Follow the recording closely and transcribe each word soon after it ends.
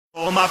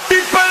All my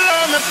people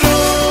on the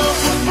floor,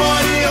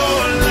 party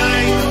all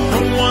night.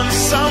 Who wants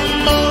some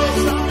more?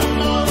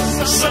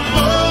 Some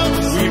more.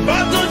 We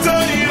about to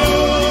turn it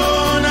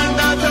on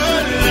another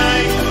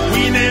night.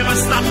 We never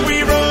stop,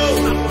 we roll.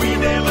 We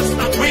never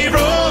stop, we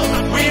roll.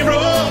 We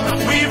roll,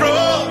 we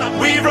roll,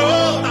 we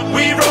roll,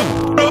 we roll.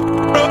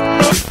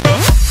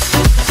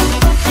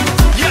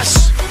 Yes,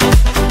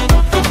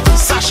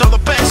 Sasha the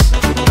best.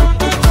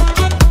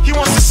 He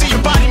wants to see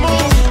your body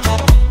move.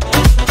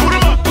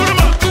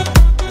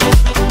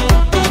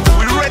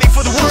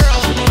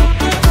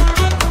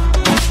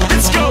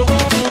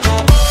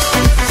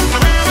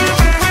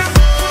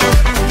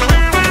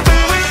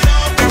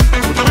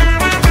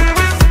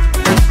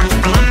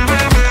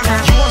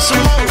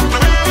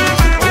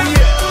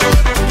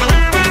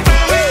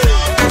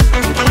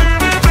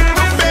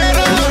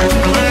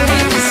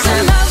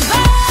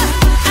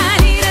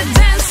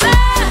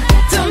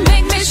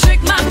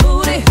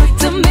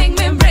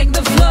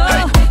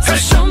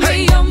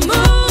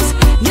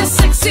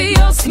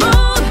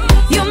 Smooth.